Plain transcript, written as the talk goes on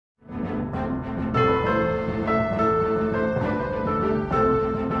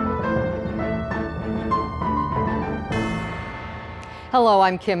Hello,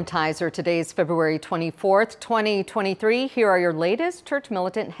 I'm Kim Tizer. Today's February 24th, 2023. Here are your latest Church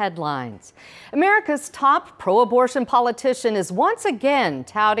Militant headlines. America's top pro-abortion politician is once again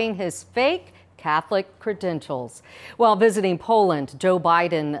touting his fake Catholic credentials. While visiting Poland, Joe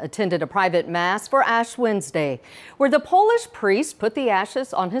Biden attended a private mass for Ash Wednesday, where the Polish priest put the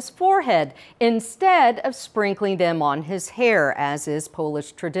ashes on his forehead instead of sprinkling them on his hair, as is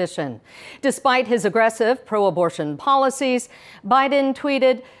Polish tradition. Despite his aggressive pro-abortion policies, Biden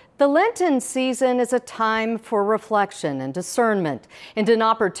tweeted, "The Lenten season is a time for reflection and discernment and an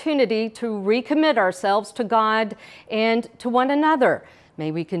opportunity to recommit ourselves to God and to one another. May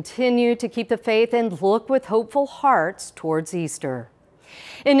we continue to keep the faith and look with hopeful hearts towards Easter."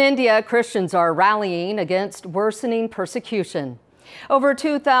 In India, Christians are rallying against worsening persecution. Over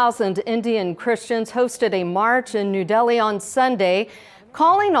 2,000 Indian Christians hosted a march in New Delhi on Sunday,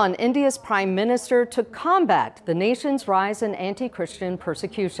 calling on India's Prime Minister to combat the nation's rise in anti-Christian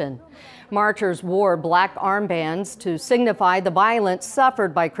persecution. Marchers wore black armbands to signify the violence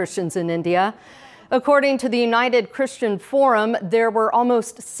suffered by Christians in India. According to the United Christian Forum, there were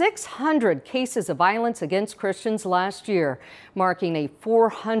almost 600 cases of violence against Christians last year, marking a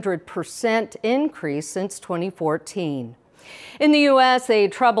 400% increase since 2014. In the U.S., a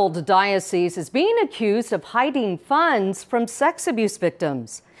troubled diocese is being accused of hiding funds from sex abuse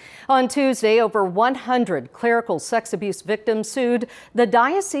victims. On Tuesday, over 100 clerical sex abuse victims sued the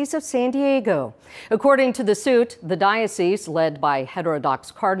Diocese of San Diego. According to the suit, the diocese, led by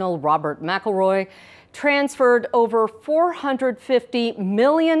heterodox Cardinal Robert McElroy, transferred over $450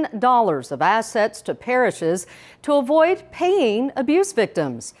 million of assets to parishes to avoid paying abuse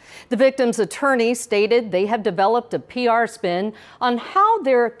victims. The victims' attorney stated they have developed a PR spin on how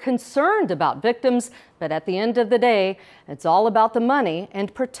they're concerned about victims, but at the end of the day, it's all about the money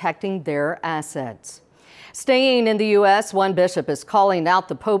and protecting their assets. Staying in the U.S., one bishop is calling out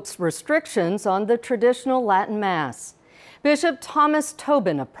the Pope's restrictions on the traditional Latin Mass. Bishop Thomas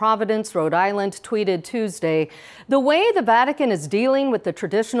Tobin of Providence, Rhode Island, tweeted Tuesday, "The way the Vatican is dealing with the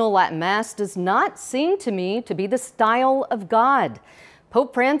traditional Latin Mass does not seem to me to be the style of God.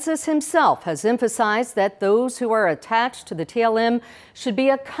 Pope Francis himself has emphasized that those who are attached to the TLM should be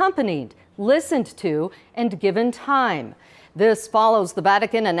accompanied, listened to, and given time." This follows the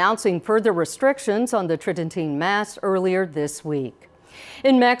Vatican announcing further restrictions on the Tridentine Mass earlier this week.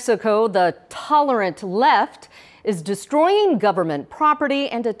 In Mexico, the tolerant left is destroying government property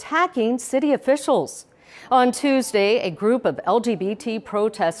and attacking city officials. On Tuesday, a group of LGBT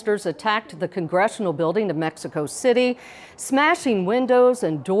protesters attacked the congressional building of Mexico City, smashing windows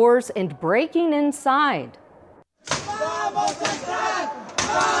and doors and breaking inside. ¡Vamos a entrar!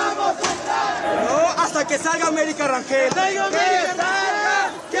 ¡Vamos a entrar! No, hasta que salga América Rangel. ¡Que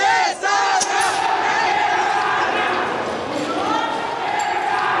salga! ¡Que salga!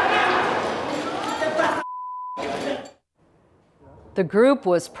 The group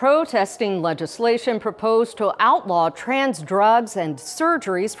was protesting legislation proposed to outlaw trans drugs and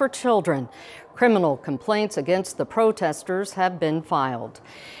surgeries for children. Criminal complaints against the protesters have been filed.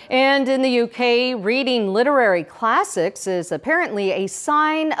 And in the UK, reading literary classics is apparently a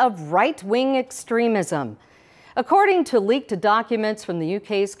sign of right-wing extremism. According to leaked documents from the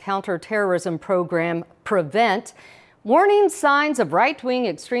UK's counter-terrorism program, Prevent, warning signs of right-wing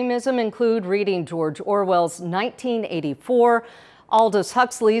extremism include reading George Orwell's 1984, Aldous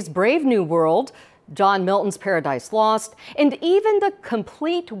Huxley's Brave New World, John Milton's Paradise Lost, and even the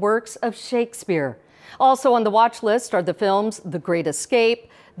complete works of Shakespeare. Also on the watch list are the films The Great Escape,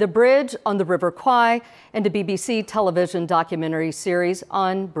 The Bridge on the River Kwai, and a BBC television documentary series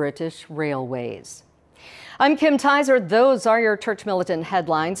on British railways. I'm Kim Tizer. Those are your Church Militant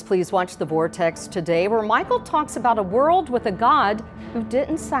headlines. Please watch The Vortex today, where Michael talks about a world with a God who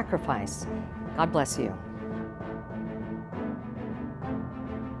didn't sacrifice. God bless you.